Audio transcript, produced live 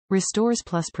Restores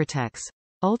plus protects.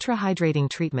 Ultra-hydrating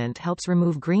treatment helps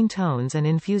remove green tones and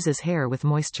infuses hair with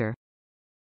moisture.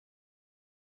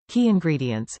 Key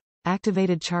ingredients: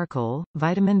 activated charcoal,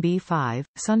 vitamin B5,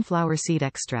 sunflower seed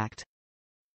extract.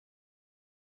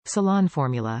 SALON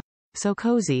FORMULA.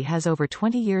 SoCozy has over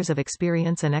 20 years of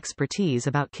experience and expertise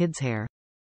about kids' hair.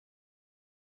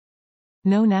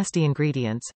 No nasty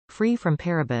ingredients, free from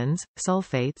parabens,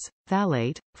 sulfates,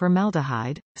 phthalate,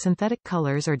 formaldehyde, synthetic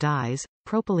colors or dyes,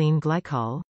 propylene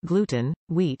glycol, gluten,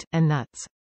 wheat, and nuts.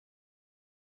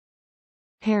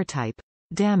 Hair type: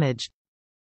 damaged.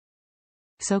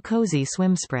 SoCozy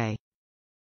Swim Spray.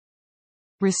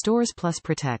 Restores plus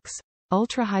protects.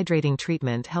 Ultra-hydrating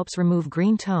treatment helps remove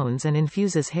green tones and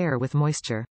infuses hair with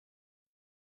moisture.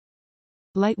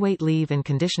 Lightweight leave-in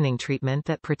conditioning treatment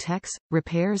that protects,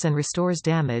 repairs and restores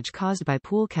damage caused by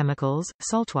pool chemicals,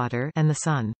 saltwater, and the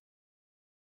sun.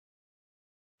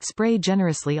 Spray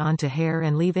generously onto hair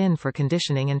and leave in for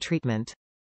conditioning and treatment.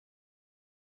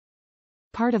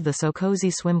 Part of the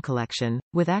SoCozy Swim collection,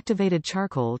 with activated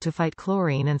charcoal to fight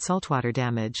chlorine and saltwater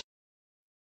damage.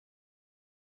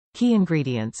 Key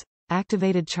ingredients: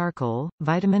 activated charcoal,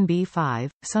 vitamin B5,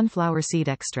 sunflower seed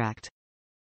extract.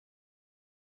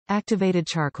 Activated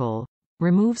charcoal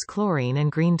removes chlorine and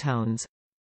green tones.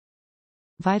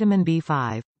 Vitamin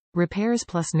B5 repairs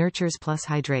plus nurtures plus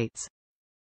hydrates.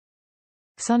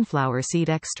 Sunflower seed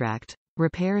extract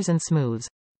repairs and smooths.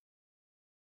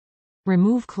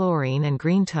 Remove chlorine and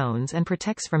green tones and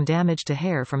protects from damage to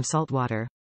hair from saltwater.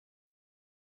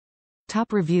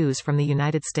 Top reviews from the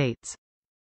United States.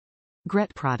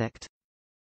 Gret product.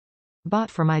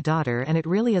 Bought for my daughter and it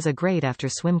really is a great after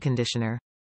swim conditioner.